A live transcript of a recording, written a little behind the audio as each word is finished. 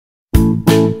Hi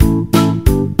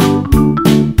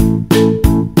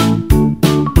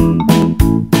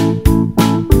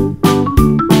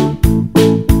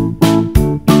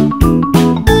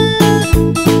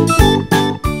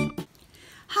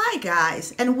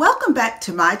guys, and welcome back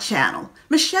to my channel,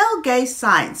 Michelle Gay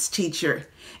Science Teacher.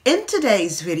 In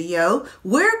today's video,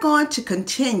 we're going to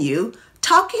continue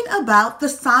talking about the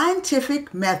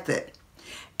scientific method.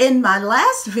 In my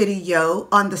last video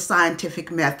on the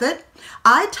scientific method,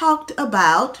 I talked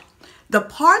about the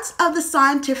parts of the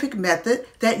scientific method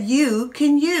that you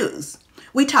can use.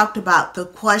 We talked about the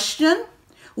question,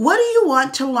 what do you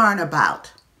want to learn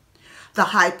about? The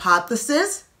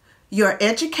hypothesis, your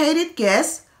educated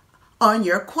guess on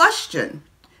your question.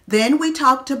 Then we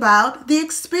talked about the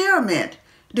experiment,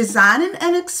 designing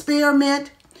an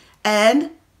experiment, and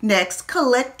next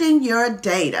collecting your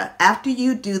data after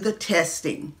you do the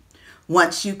testing.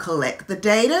 Once you collect the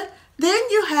data, then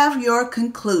you have your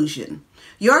conclusion.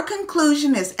 Your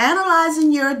conclusion is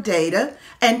analyzing your data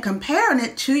and comparing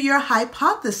it to your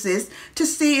hypothesis to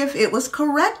see if it was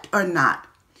correct or not.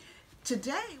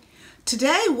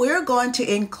 Today we're going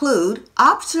to include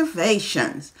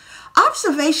observations.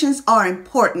 Observations are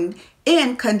important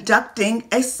in conducting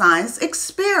a science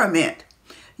experiment.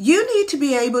 You need to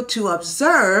be able to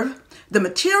observe the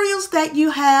materials that you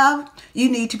have.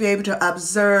 You need to be able to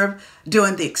observe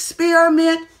during the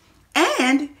experiment,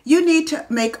 and you need to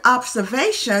make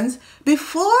observations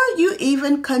before you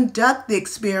even conduct the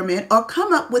experiment or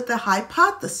come up with a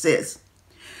hypothesis.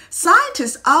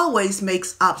 Scientists always make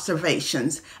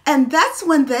observations, and that's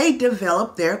when they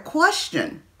develop their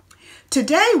question.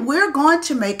 Today, we're going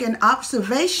to make an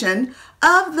observation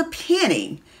of the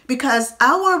penny because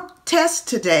our test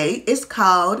today is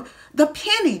called the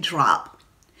penny drop.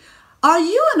 Are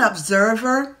you an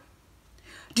observer?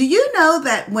 Do you know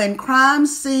that when crime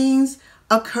scenes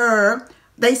occur,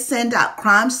 they send out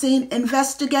crime scene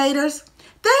investigators?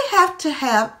 They have to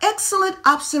have excellent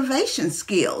observation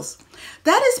skills.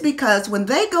 That is because when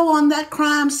they go on that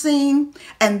crime scene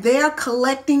and they're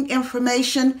collecting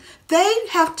information, they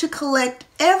have to collect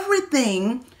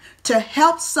everything to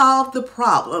help solve the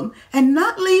problem and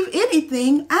not leave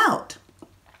anything out.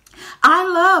 I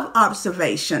love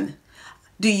observation.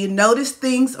 Do you notice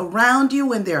things around you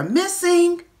when they're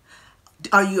missing?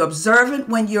 Are you observant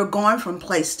when you're going from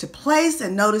place to place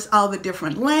and notice all the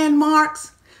different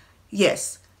landmarks?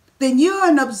 Yes, then you're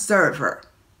an observer.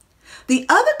 The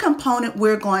other component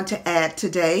we're going to add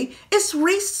today is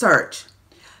research.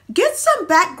 Get some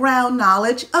background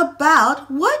knowledge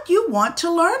about what you want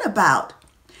to learn about.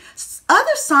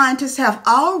 Other scientists have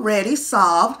already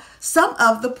solved some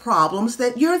of the problems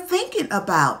that you're thinking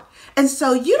about. And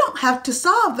so you don't have to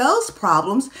solve those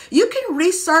problems. You can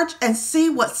research and see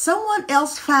what someone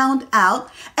else found out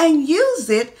and use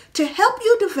it to help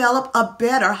you develop a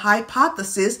better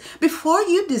hypothesis before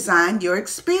you design your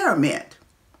experiment.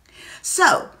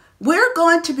 So, we're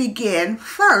going to begin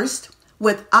first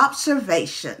with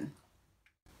observation.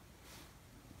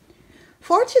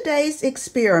 For today's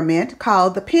experiment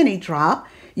called the penny drop,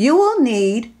 you will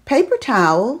need paper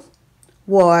towels,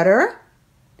 water,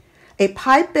 a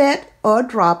pipette or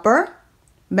dropper,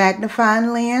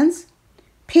 magnifying lens,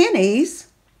 pennies,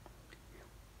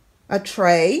 a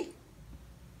tray,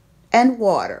 and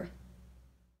water.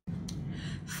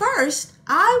 First,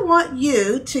 I want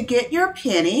you to get your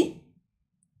penny,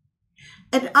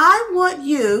 and I want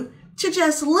you to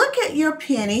just look at your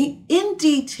penny in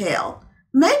detail.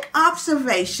 Make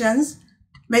observations,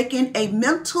 making a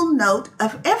mental note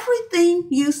of everything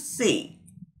you see.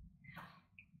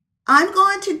 I'm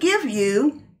going to give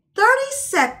you 30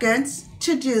 seconds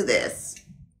to do this.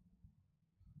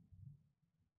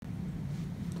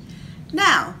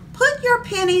 Now, put your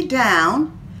penny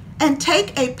down and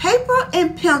take a paper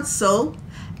and pencil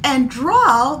and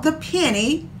draw the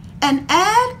penny and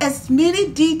add as many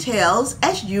details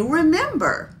as you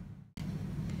remember.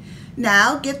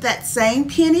 Now get that same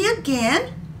penny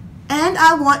again, and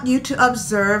I want you to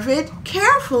observe it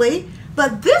carefully,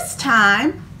 but this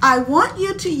time I want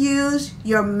you to use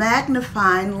your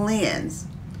magnifying lens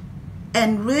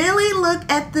and really look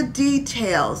at the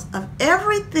details of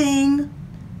everything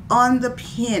on the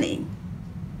penny.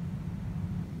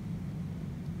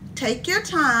 Take your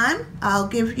time. I'll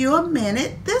give you a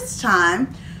minute this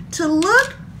time to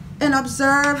look and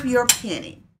observe your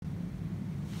penny.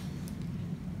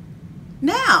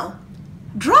 Now,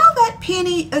 draw that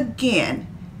penny again.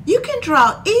 You can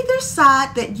draw either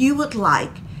side that you would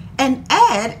like and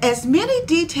add as many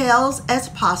details as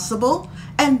possible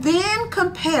and then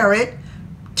compare it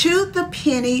to the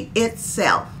penny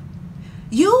itself.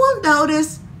 You will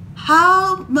notice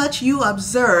how much you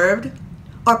observed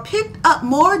or picked up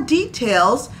more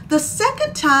details the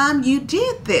second time you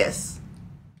did this?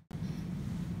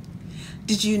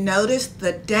 Did you notice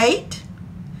the date?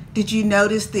 Did you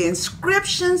notice the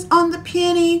inscriptions on the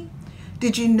penny?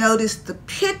 Did you notice the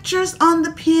pictures on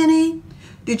the penny?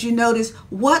 Did you notice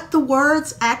what the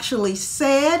words actually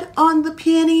said on the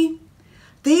penny?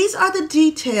 These are the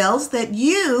details that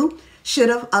you should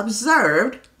have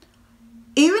observed.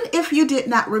 Even if you did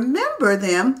not remember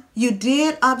them, you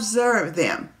did observe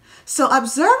them. So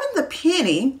observing the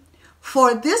penny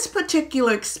for this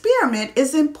particular experiment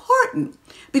is important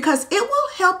because it will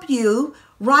help you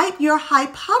write your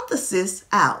hypothesis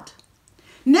out.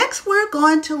 Next, we're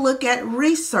going to look at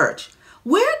research.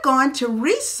 We're going to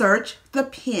research the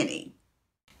penny.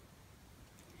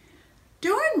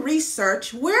 During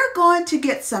research, we're going to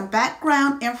get some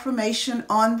background information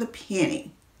on the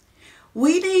penny.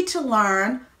 We need to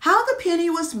learn how the penny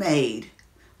was made.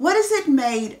 What is it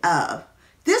made of?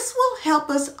 This will help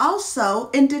us also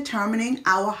in determining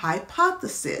our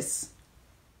hypothesis.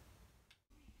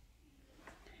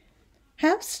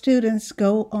 Have students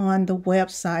go on the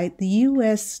website, the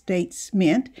U.S. States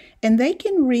Mint, and they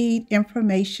can read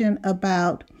information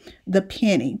about the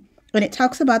penny. When it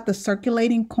talks about the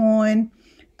circulating coin,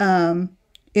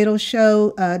 it'll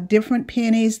show different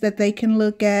pennies that they can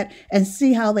look at and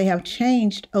see how they have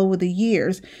changed over the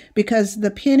years, because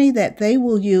the penny that they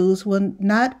will use will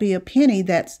not be a penny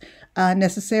that's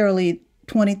necessarily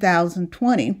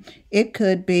 20,020. It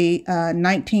could be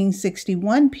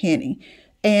 1961 penny.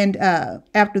 And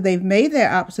after they've made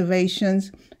their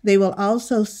observations, they will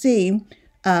also see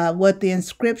what the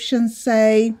inscriptions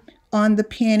say on the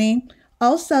penny.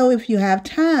 Also, if you have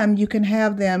time, you can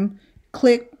have them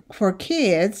click for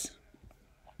kids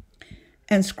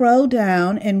and scroll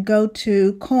down and go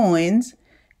to coins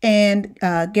and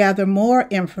gather more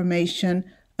information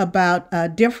about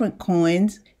different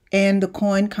coins and the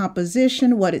coin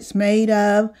composition, what it's made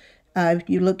of. If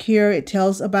you look here, it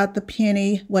tells about the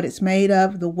penny, what it's made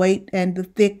of, the weight and the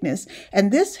thickness.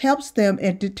 And this helps them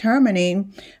in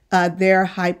determining their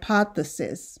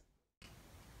hypothesis.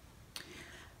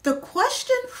 The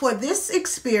question for this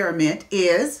experiment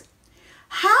is,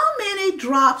 how many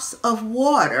drops of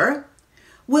water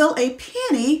will a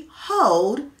penny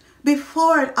hold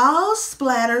before it all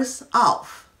splatters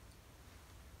off?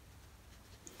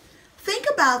 Think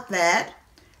about that.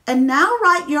 And now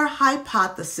write your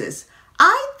hypothesis.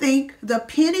 I think the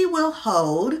penny will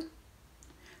hold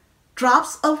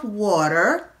drops of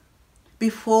water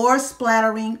before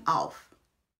splattering off.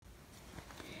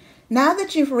 Now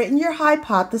that you've written your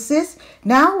hypothesis,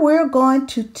 now we're going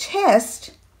to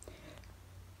test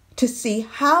to see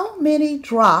how many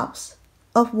drops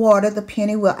of water the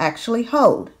penny will actually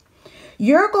hold.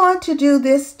 You're going to do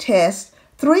this test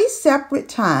 3 separate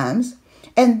times,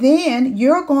 and then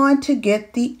you're going to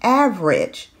get the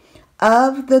average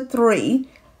of the 3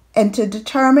 and to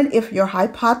determine if your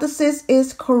hypothesis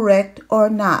is correct or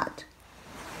not.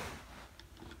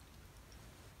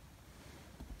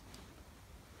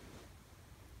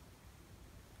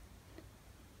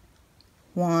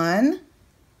 One,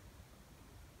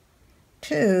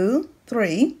 2,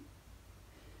 3,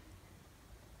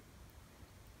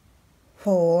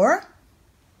 4,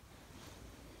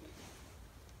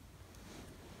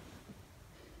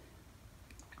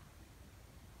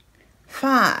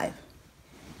 5.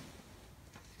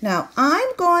 Now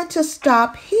I'm going to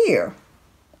stop here.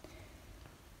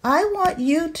 I want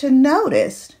you to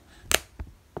notice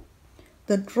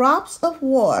the drops of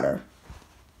water.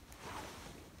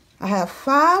 I have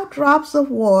 5 drops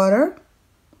of water,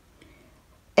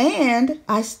 and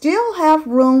I still have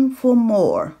room for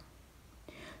more.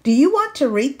 Do you want to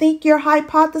rethink your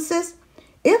hypothesis?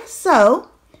 If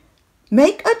so,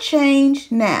 make a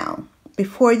change now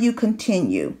before you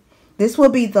continue. This will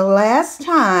be the last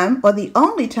time or the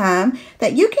only time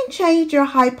that you can change your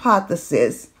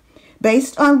hypothesis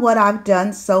based on what I've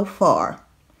done so far.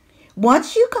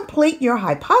 Once you complete your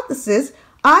hypothesis,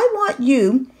 I want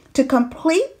you to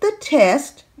complete the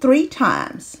test 3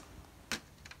 times.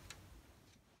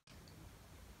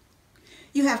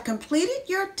 You have completed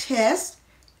your test,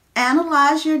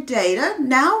 analyze your data.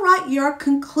 Now write your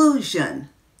conclusion.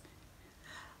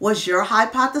 Was your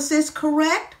hypothesis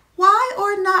correct? Why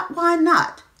or not, why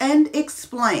not? And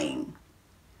explain.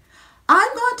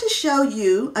 I'm going to show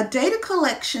you a data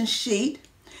collection sheet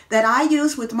that I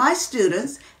use with my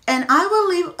students, and I will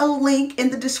leave a link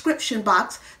in the description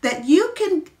box that you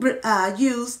can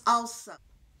use also.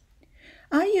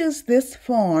 I use this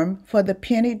form for the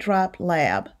Penny Drop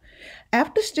Lab.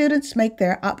 After students make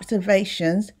their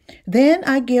observations, then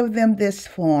I give them this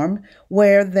form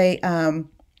where they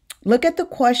look at the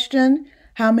question,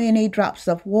 How many drops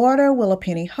of water will a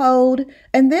penny hold?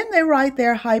 And then they write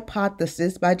their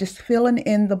hypothesis by just filling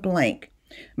in the blank.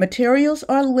 Materials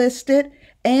are listed,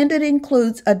 and it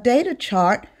includes a data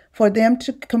chart for them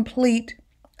to complete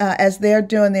as they're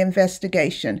doing the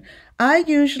investigation. I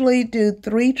usually do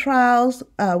 3 trials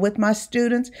with my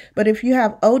students, but if you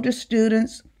have older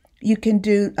students, you can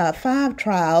do 5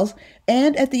 trials,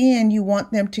 and at the end, you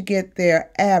want them to get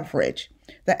their average.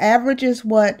 The average is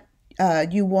what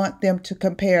you want them to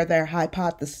compare their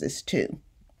hypothesis to.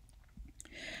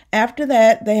 After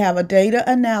that, they have a data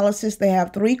analysis. They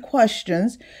have 3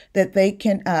 questions that they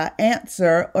can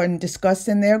answer or discuss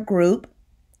in their group,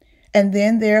 and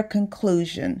then their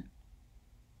conclusion.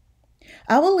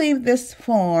 I will leave this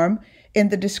form in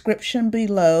the description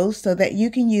below so that you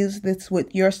can use this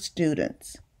with your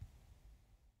students.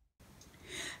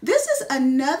 This is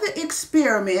another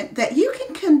experiment that you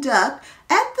can conduct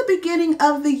at the beginning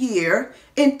of the year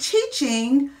in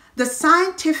teaching the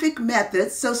scientific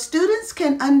methods so students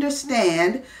can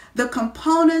understand the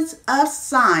components of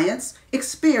science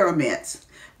experiments.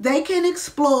 They can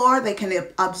explore, they can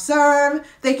observe,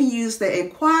 they can use their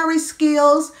inquiry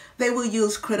skills, they will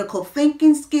use critical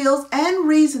thinking skills and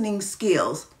reasoning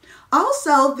skills.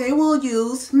 Also, they will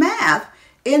use math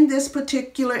in this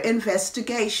particular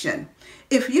investigation.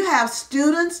 If you have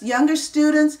students, younger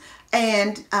students,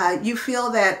 and you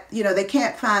feel that they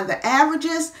can't find the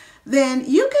averages, then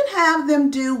you can have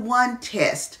them do one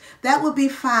test. That would be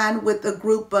fine with a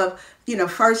group of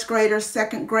first graders,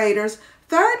 second graders.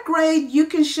 Third grade, you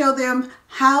can show them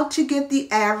how to get the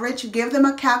average, give them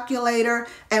a calculator,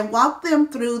 and walk them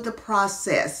through the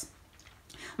process.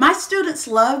 My students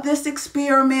love this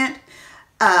experiment,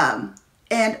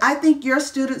 and I think your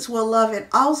students will love it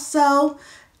also.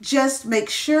 Just make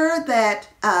sure that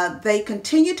they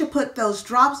continue to put those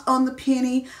drops on the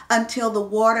penny until the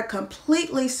water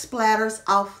completely splatters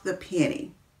off the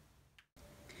penny.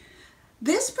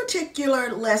 This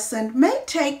particular lesson may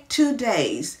take 2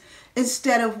 days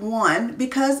instead of 1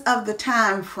 because of the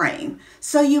time frame.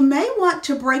 So you may want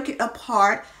to break it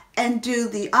apart and do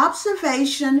the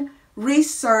observation,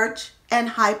 research, and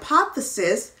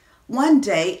hypothesis one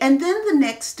day, and then the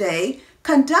next day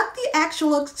conduct the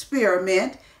actual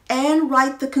experiment and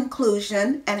write the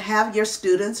conclusion and have your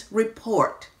students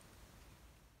report.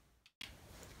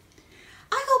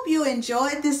 I hope you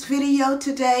enjoyed this video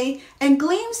today and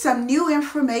gleaned some new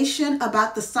information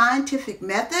about the scientific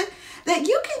method that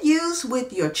you can use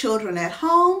with your children at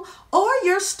home or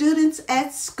your students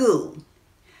at school.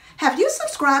 Have you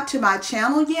subscribed to my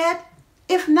channel yet?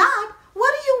 If not,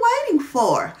 what are you waiting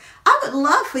for? I would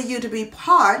love for you to be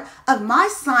part of my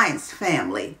science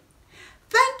family.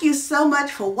 Thank you so much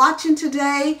for watching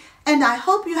today, and I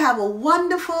hope you have a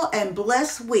wonderful and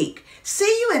blessed week. See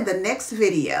you in the next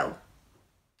video.